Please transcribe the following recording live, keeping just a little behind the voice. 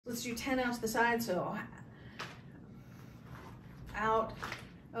Let's do 10 out to the side. So out,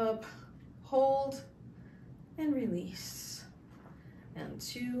 up, hold, and release. And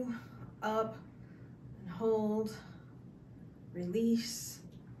 2, up, and hold, release.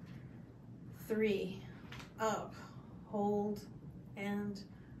 3, up, hold, and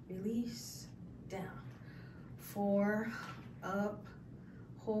release, down. 4, up,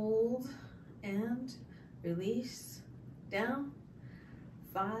 hold, and release, down.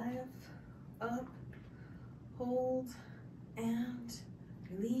 5, up, hold, and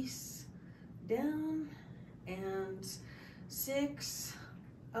release, down. And 6,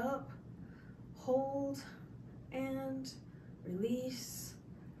 up, hold, and release,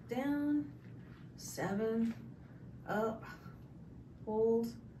 down. 7, up, hold,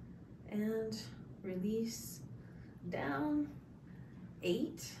 and release, down.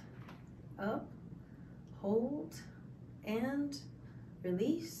 8, up, hold, and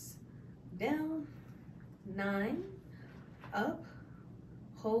release, down. 9, up,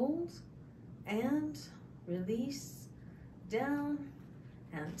 hold, and release, down.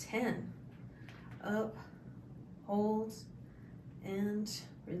 And 10, up, hold, and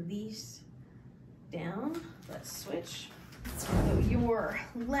release, down. Let's switch. So your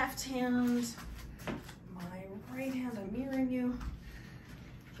left hand, my right hand, I'm mirroring you.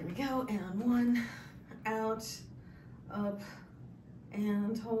 Here we go, and 1, out, up,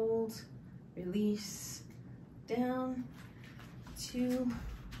 and hold, release, down. 2,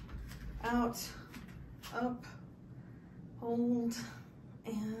 out, up, hold,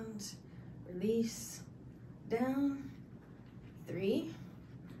 and release, down. 3,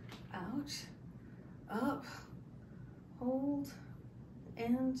 out, up, hold,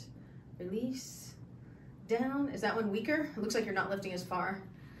 and release, down. Is that one weaker? It looks like you're not lifting as far.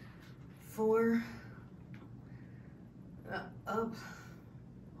 4, up,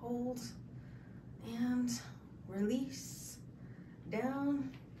 hold, and release,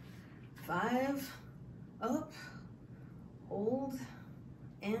 down. 5, up, hold,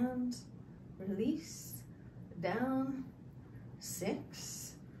 and release, down.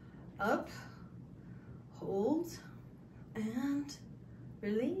 6, up, hold, and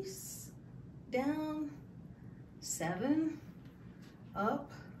release, down. 7,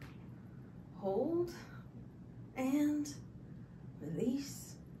 up, hold, and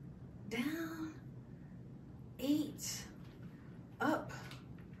release, down. 8, up,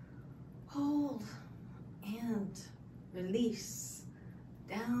 hold, and release,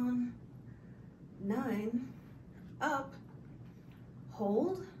 down. 9, up,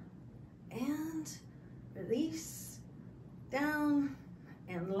 hold, and release, down.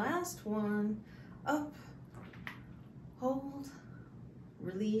 And last one, up, hold,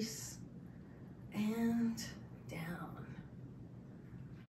 release, and